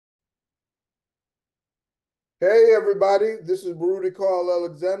Hey everybody, this is Baruti Carl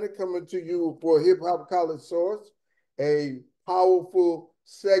Alexander coming to you for Hip Hop College Source, a powerful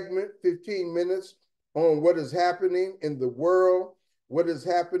segment, 15 minutes on what is happening in the world, what is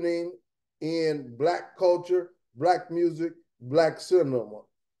happening in Black culture, Black music, Black cinema.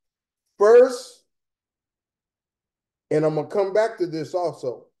 First, and I'm going to come back to this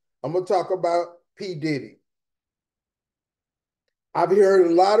also, I'm going to talk about P. Diddy. I've heard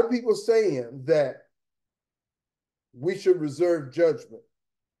a lot of people saying that we should reserve judgment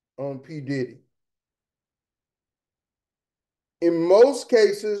on P. Diddy. In most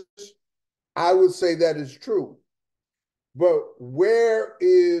cases, I would say that is true. But where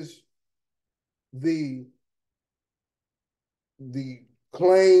is the the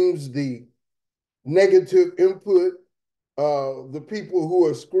claims, the negative input, the people who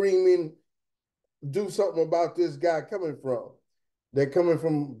are screaming, do something about this guy coming from? They're coming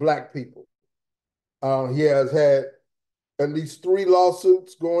from Black people. He has had at least 3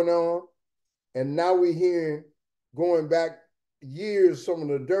 lawsuits going on, and now we're hearing going back years some of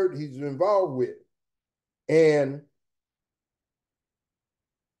the dirt he's involved with. And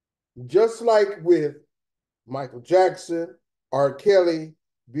just like with Michael Jackson, R. Kelly,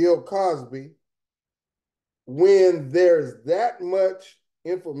 Bill Cosby, when there's that much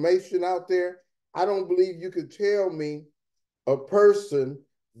information out there, I don't believe you could tell me a person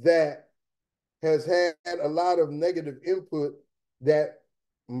that has had a lot of negative input that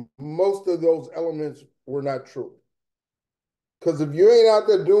most of those elements were not true. Because if you ain't out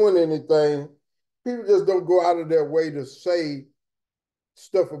there doing anything, people just don't go out of their way to say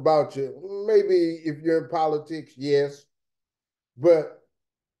stuff about you. Maybe if you're in politics, yes. But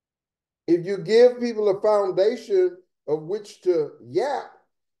if you give people a foundation of which to yap,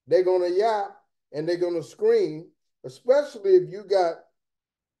 they're going to yap and they're going to scream, especially if you got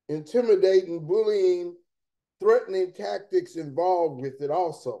intimidating, bullying, threatening tactics involved with it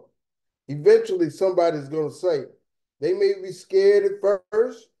also. Eventually, somebody's going to say, they may be scared at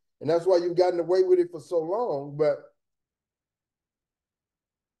first, and that's why you've gotten away with it for so long, but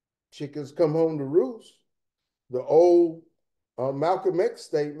chickens come home to roost. The old Malcolm X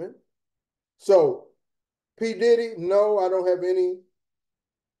statement. So, P. Diddy, no, I don't have any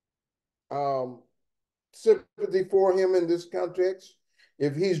um, sympathy for him in this context.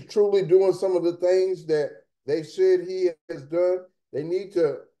 If he's truly doing some of the things that they said he has done, they need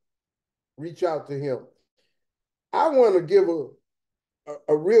to reach out to him. I want to give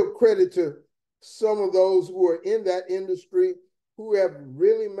a real credit to some of those who are in that industry who have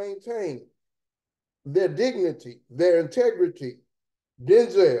really maintained their dignity, their integrity.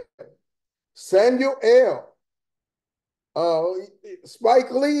 Denzel, Samuel L.,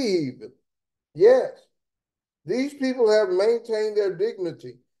 Spike Lee, yes. These people have maintained their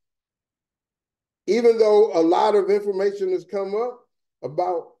dignity. Even though a lot of information has come up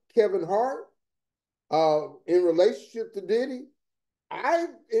about Kevin Hart in relationship to Diddy, I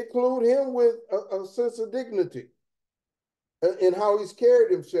include him with a sense of dignity in how he's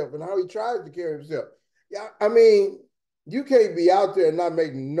carried himself and how he tries to carry himself. Yeah, I mean, you can't be out there and not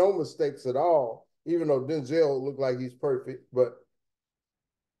make no mistakes at all, even though Denzel looked like he's perfect. But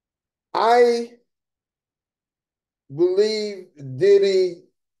I believe Diddy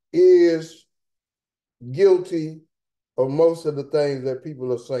is guilty of most of the things that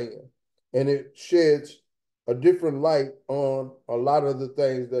people are saying. And it sheds a different light on a lot of the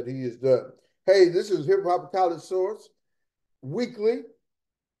things that he has done. Hey, this is Hip Hop College Source Weekly.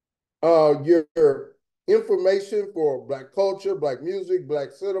 Your information for Black culture, Black music,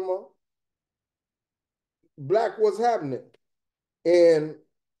 Black cinema, Black what's happening. And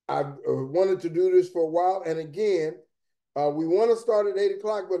I've wanted to do this for a while. And again, we want to start at 8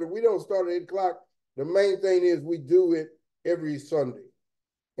 o'clock, but if we don't start at 8 o'clock, the main thing is we do it every Sunday.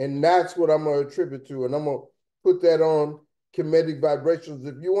 And that's what I'm going to attribute to. And I'm going to put that on Comedic Vibrations.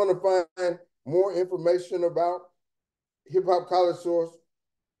 If you want to find more information about Hip Hop College Source,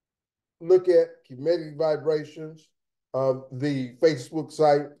 look at Comedic Vibrations, the Facebook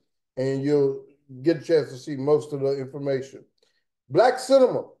site, and you'll get a chance to see most of the information. Black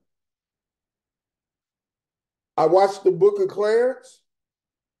cinema. I watched the Book of Clarence.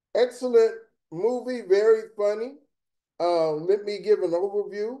 Excellent movie, very funny. Let me give an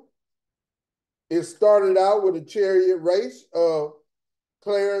overview. It started out with a chariot race of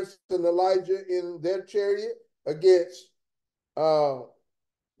Clarence and Elijah in their chariot against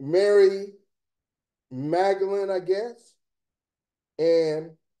Mary Magdalene, I guess,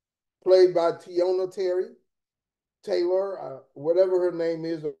 and played by Tiona Taylor, whatever her name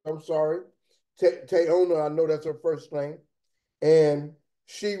is. I'm sorry. Taona, I know that's her first name. And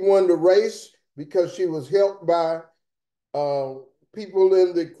she won the race because she was helped by uh, people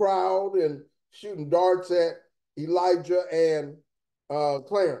in the crowd and shooting darts at Elijah and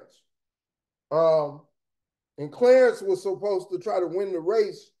Clarence. Um, and Clarence was supposed to try to win the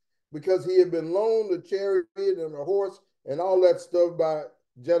race because he had been loaned a chariot and a horse and all that stuff by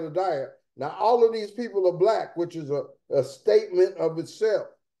Jedediah. Now, all of these people are black, which is a statement of itself.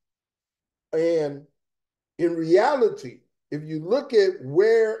 And in reality, if you look at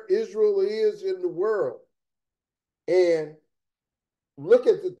where Israel is in the world and look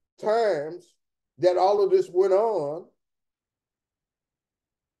at the times that all of this went on,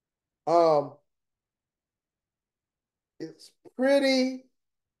 um, it's pretty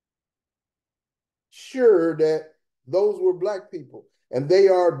sure that those were black people. And they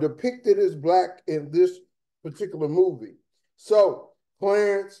are depicted as black in this particular movie. So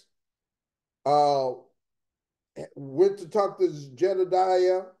Clarence uh, went to talk to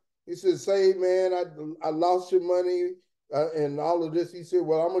Jedediah. He said, say, man, I lost your money and all of this. He said,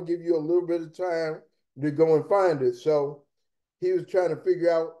 well, I'm going to give you a little bit of time to go and find it. So he was trying to figure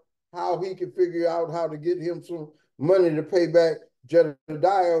out how he could figure out how to get him some money to pay back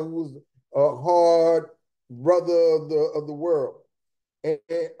Jedediah, who was a hard brother of the world, and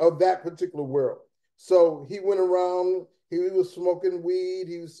of that particular world. So he went around, he was smoking weed,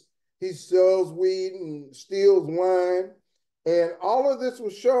 he sells weed and steals wine. And all of this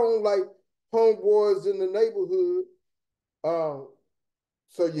was shown like homeboys in the neighborhood.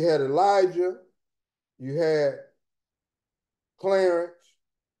 So you had Elijah, you had Clarence,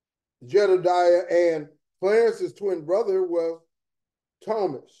 Jedediah, and Clarence's twin brother was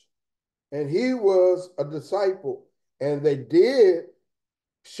Thomas. And he was a disciple. And they did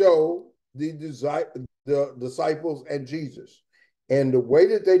show the disciples and Jesus. And the way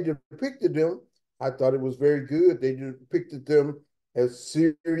that they depicted them, I thought it was very good. They depicted them as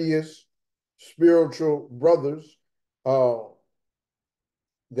serious spiritual brothers,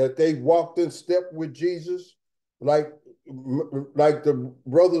 that they walked in step with Jesus, like the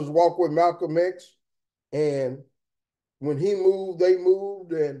brothers walk with Malcolm X. And when he moved, they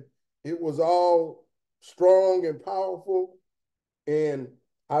moved, and it was all strong and powerful. And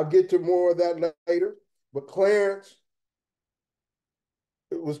I'll get to more of that later. But Clarence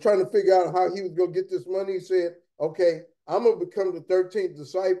was trying to figure out how he was going to get this money. He said, okay, I'm going to become the 13th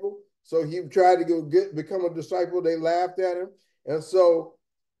disciple. So he tried to become a disciple. They laughed at him. And so,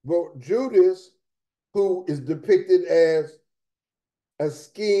 but Judas, who is depicted as a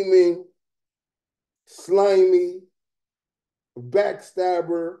scheming, slimy,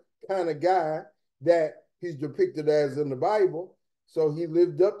 backstabber kind of guy that he's depicted as in the Bible. So he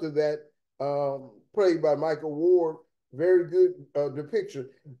lived up to that, played by Michael Ward. Very good depiction.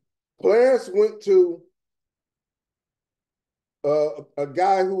 Clarence went to a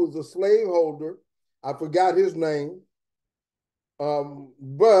guy who was a slaveholder. I forgot his name.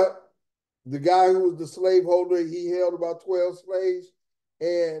 But the guy who was the slaveholder, he held about 12 slaves.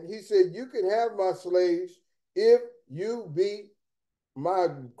 And he said, you can have my slaves if you beat my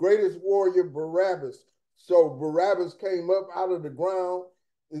greatest warrior, Barabbas. So Barabbas came up out of the ground.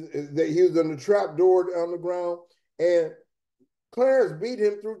 He was in the trap door on the ground. And Clarence beat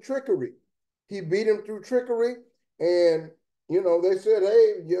him through trickery. He beat him through trickery. And, they said,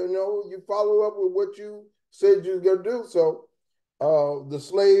 hey, you follow up with what you said you were going to do. So the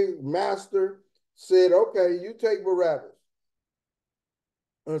slave master said, okay, you take Barabbas.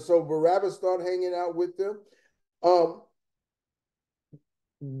 And so Barabbas started hanging out with them.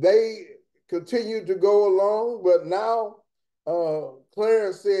 They continued to go along, but now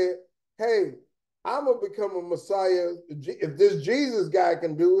Clarence said, hey, I'm going to become a Messiah. If this Jesus guy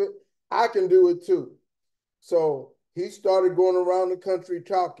can do it, I can do it too. So he started going around the country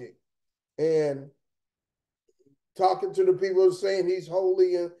talking to the people saying he's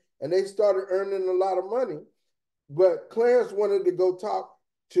holy, and they started earning a lot of money. But Clarence wanted to go talk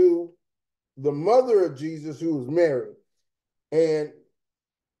to the mother of Jesus, who was Mary. And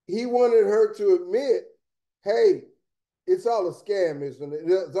he wanted her to admit, hey, it's all a scam, isn't it?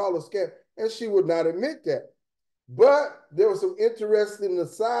 It's all a scam. And she would not admit that. But there was some interest in the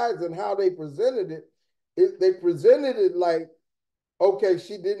sides and how they presented it. They presented it like, okay,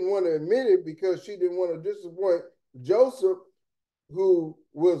 she didn't want to admit it because she didn't want to disappoint Joseph, who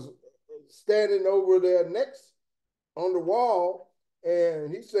was standing over there next on the wall.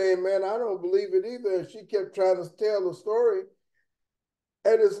 And he's saying, man, I don't believe it either. And she kept trying to tell the story.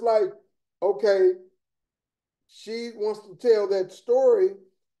 And it's like, okay, she wants to tell that story.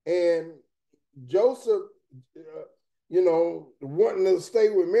 And Joseph, wanting to stay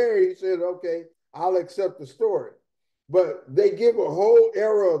with Mary, he said, okay, I'll accept the story. But they give a whole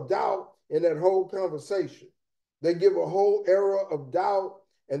era of doubt in that whole conversation. They give a whole era of doubt,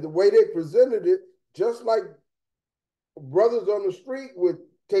 and the way they presented it, just like brothers on the street would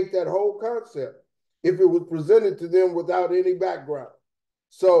take that whole concept if it was presented to them without any background.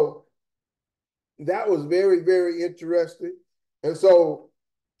 So that was very, very interesting. And so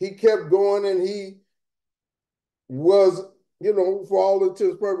he kept going, and he was, for all intents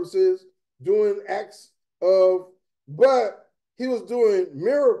and purposes, doing acts of, but he was doing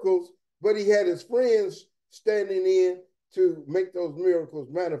miracles, but he had his friends standing in to make those miracles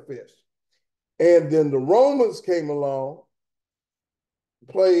manifest. And then the Romans came along,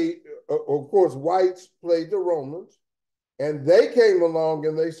 played, of course, whites played the Romans, and they came along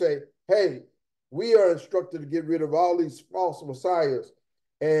and they say, hey, we are instructed to get rid of all these false messiahs.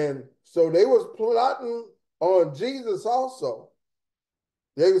 And so they was plotting on Jesus also.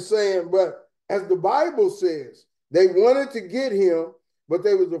 They were saying, but as the Bible says, they wanted to get him, but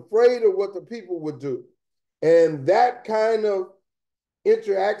they was afraid of what the people would do. And that kind of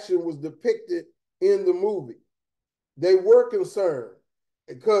interaction was depicted in the movie. They were concerned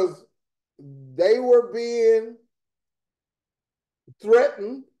because they were being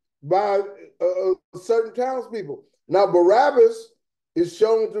threatened by certain townspeople. Now, Barabbas is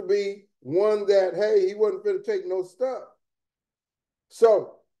shown to be one that, hey, he wasn't going to take no stuff.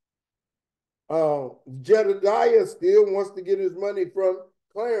 So Jedediah still wants to get his money from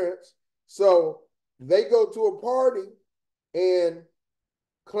Clarence. So they go to a party, and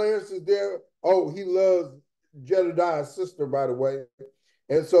Clarence is there. Oh, he loves Jedediah's sister, by the way.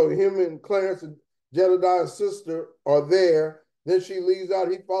 And so him and Clarence and Jedediah's sister are there. Then she leaves out.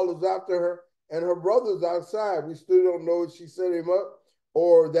 He follows after her, and her brother's outside. We still don't know if she set him up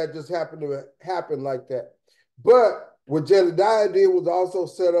or that just happened to happen like that. But what Jedediah did was also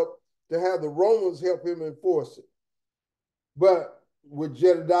set up to have the Romans help him enforce it. But what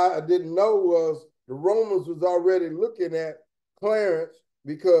Jedediah didn't know was the Romans was already looking at Clarence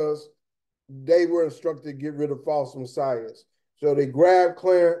because they were instructed to get rid of false messiahs. So they grabbed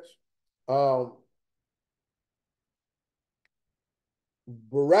Clarence.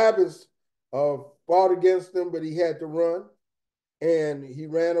 Barabbas fought against them, but he had to run. And he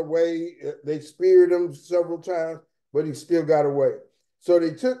ran away. They speared him several times, but he still got away. So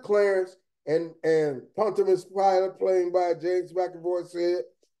they took Clarence, and Pontius Pilate, playing by James McAvoy, said,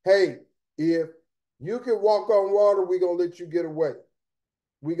 hey, if you can walk on water, we're going to let you get away.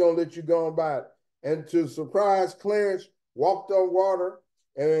 We're going to let you go on by it. And to surprise, Clarence walked on water.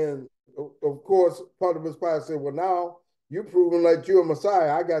 And of course, Pontius Pilate said, well, now you're proving like you're a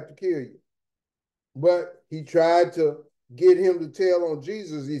Messiah. I got to kill you. But he tried to get him to tell on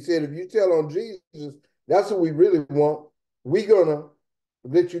Jesus. He said, if you tell on Jesus, that's what we really want. We're going to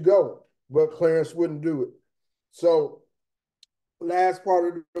let you go. But Clarence wouldn't do it. So last part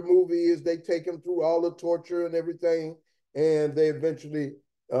of the movie is they take him through all the torture and everything, and they eventually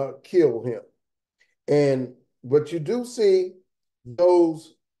kill him. But you do see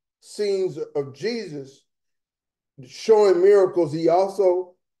those scenes of Jesus showing miracles. He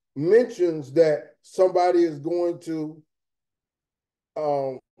also mentions that somebody is going to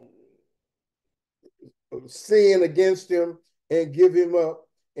sin against him and give him up,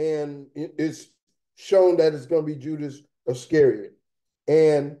 and it's shown that it's going to be Judas Iscariot.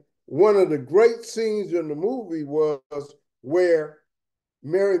 And one of the great scenes in the movie was where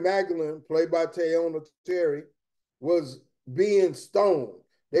Mary Magdalene, played by Teyona Terry, was being stoned.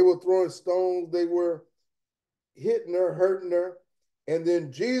 They were throwing stones, they were hitting her, hurting her, and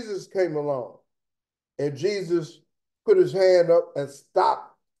then Jesus came along, and Jesus put his hand up and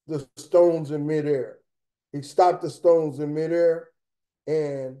stopped the stones in midair. He stopped the stones in midair,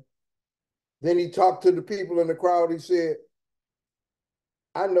 and then he talked to the people in the crowd. He said,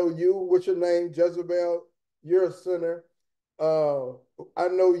 I know you. What's your name? Jezebel. You're a sinner. I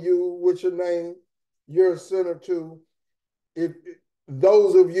know you. What's your name? You're a sinner too. If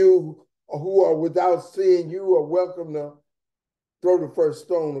those of you who are without sin, you are welcome to throw the first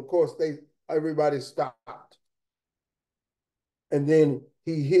stone. Of course, everybody stopped. And then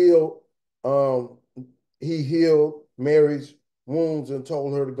he healed Mary's wounds and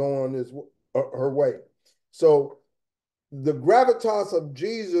told her to go on her way. So the gravitas of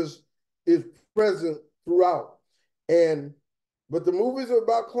Jesus is present throughout. But the movies are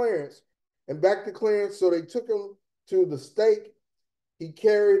about Clarence. And back to Clarence, so they took him to the stake. He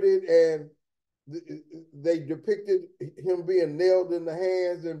carried it, and they depicted him being nailed in the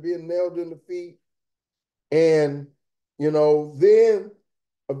hands and being nailed in the feet. And, then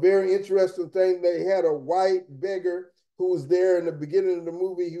a very interesting thing, they had a white beggar who was there in the beginning of the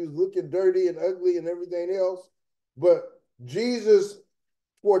movie. He was looking dirty and ugly and everything else. But Jesus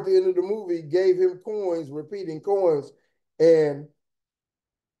toward the end of the movie, gave him coins, repeating coins, and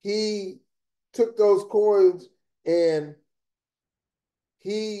he took those coins and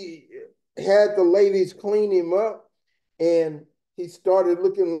he had the ladies clean him up, and he started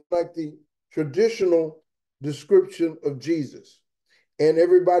looking like the traditional description of Jesus. And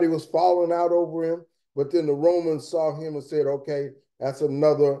everybody was falling out over him. But then the Romans saw him and said, okay, that's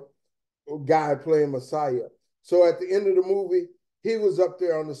another guy playing Messiah. So at the end of the movie, he was up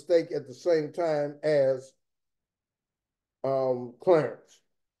there on the stake at the same time as Clarence.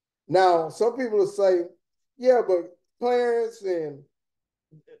 Now, some people will say, yeah, but Clarence and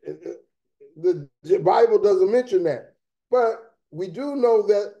the Bible doesn't mention that. But we do know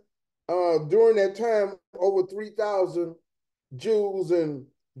that during that time, over 3,000 Jews and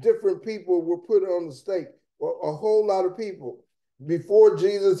different people were put on the stake, a whole lot of people, before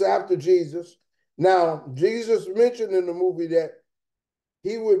Jesus, after Jesus. Now, Jesus mentioned in the movie that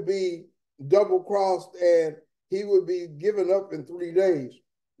he would be double crossed and he would be given up in 3 days.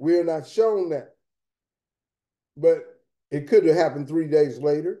 We are not shown that. But it could have happened 3 days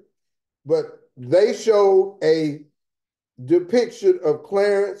later. But they showed a depiction of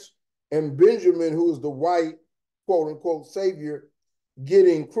Clarence and Benjamin, who is the white, quote unquote, savior,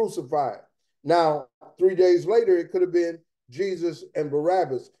 getting crucified. Now, 3 days later, it could have been Jesus and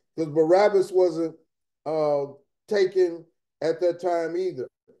Barabbas, because Barabbas wasn't taken at that time either.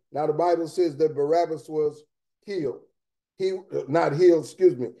 Now, the Bible says that Barabbas was healed. Not healed,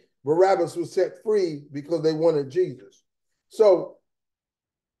 excuse me. Barabbas was set free because they wanted Jesus. So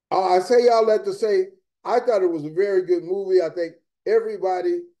I say all that to say, I thought it was a very good movie. I think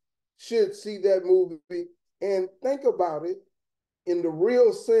everybody should see that movie and think about it in the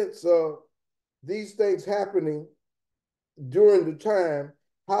real sense of these things happening during the time,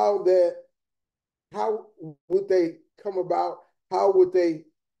 how would they come about? How would they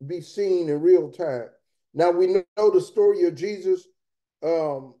be seen in real time? Now, we know the story of Jesus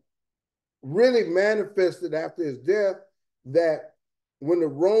really manifested after his death, that when the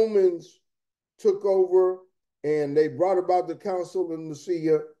Romans took over and they brought about the Council of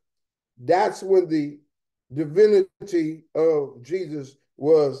Nicaea, that's when the divinity of Jesus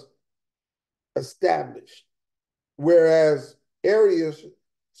was established. Whereas Arius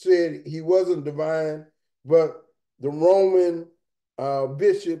said he wasn't divine, but the Roman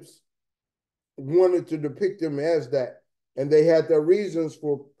bishops wanted to depict him as that. And they had their reasons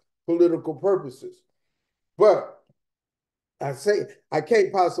for political purposes. But I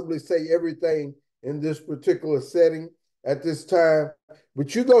can't possibly say everything in this particular setting at this time,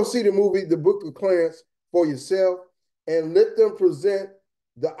 but you go see the movie, The Book of Clarence, for yourself and let them present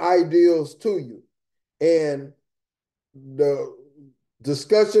the ideals to you. And the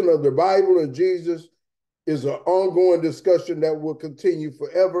discussion of the Bible and Jesus is an ongoing discussion that will continue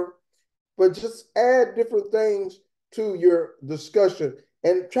forever. But just add different things to your discussion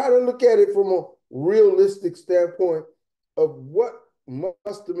and try to look at it from a realistic standpoint of what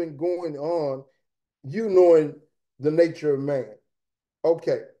must have been going on, you knowing the nature of man.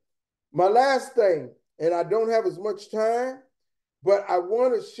 Okay, my last thing, and I don't have as much time, but I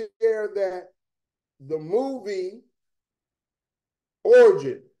want to share that the movie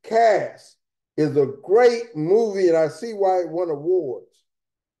Origin, Caste, is a great movie, and I see why it won awards,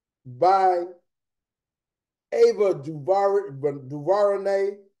 by Ava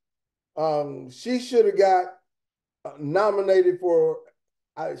DuVernay. She should have got nominated for,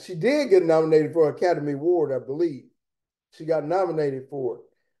 she did get nominated for Academy Award, I believe. She got nominated for it.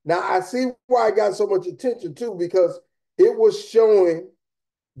 Now, I see why I got so much attention too, because it was showing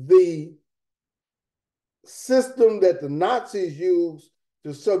the system that the Nazis used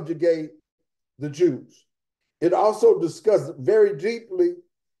to subjugate the Jews. It also discussed very deeply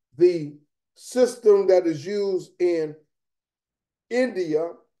the system that is used in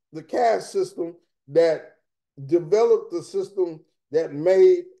India, the caste system that developed the system that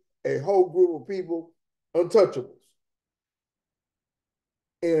made a whole group of people untouchables.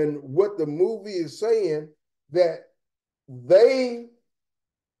 And what the movie is saying, that the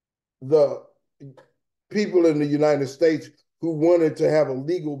people in the United States who wanted to have a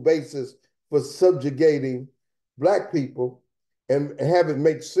legal basis for subjugating Black people and have it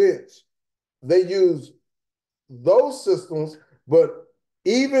make sense, they use those systems. But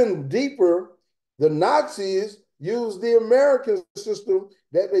even deeper, the Nazis used the American system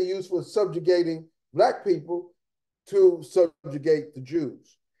that they used for subjugating Black people to subjugate the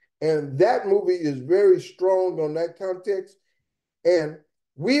Jews. And that movie is very strong on that context. And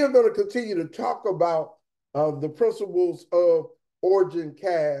we are going to continue to talk about the principles of Origin,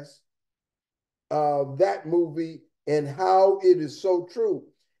 Caste, that movie, and how it is so true.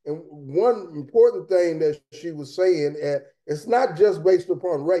 And one important thing that she was saying, it's not just based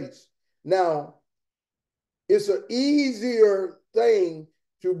upon race. Now, it's an easier thing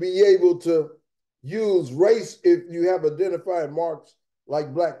to be able to use race if you have identifying marks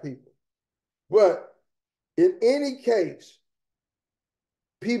like Black people. But in any case,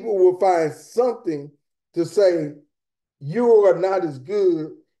 people will find something to say you are not as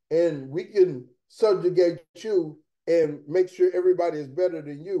good, and we can subjugate you and make sure everybody is better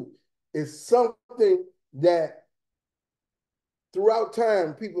than you. It's something that throughout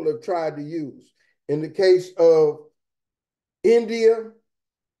time people have tried to use. In the case of India,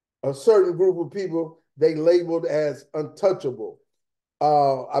 a certain group of people they labeled as untouchable.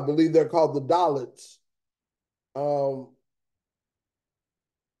 I believe they're called the Dalits. Um,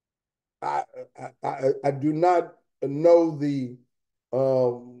 I, I do not know the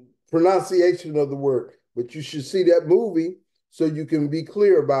pronunciation of the word, but you should see that movie so you can be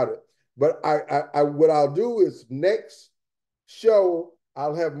clear about it. But what I'll do is next show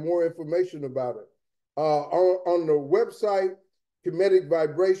I'll have more information about it. On the website, Kinetic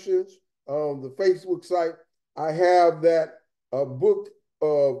Vibrations, the Facebook site, I have that book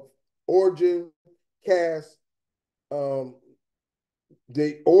of origin, caste, um,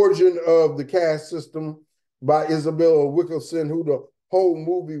 the origin of the caste system by Isabella Wilkerson, who the whole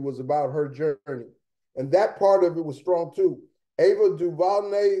movie was about her journey. And that part of it was strong too. Ava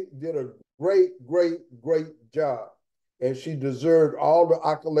DuVernay did a great job. And she deserved all the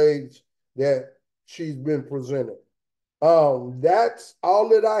accolades that she's been presented. That's all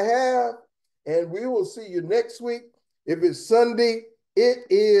that I have. And we will see you next week. If it's Sunday, it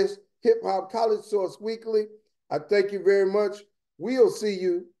is Hip Hop College Source Weekly. I thank you very much. We'll see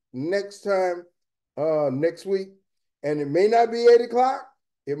you next time, next week. And it may not be 8 o'clock.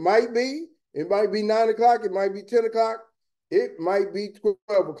 It might be 9 o'clock. It might be 10 o'clock. It might be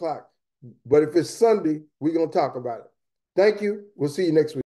 12 o'clock. But if it's Sunday, we're going to talk about it. Thank you. We'll see you next week.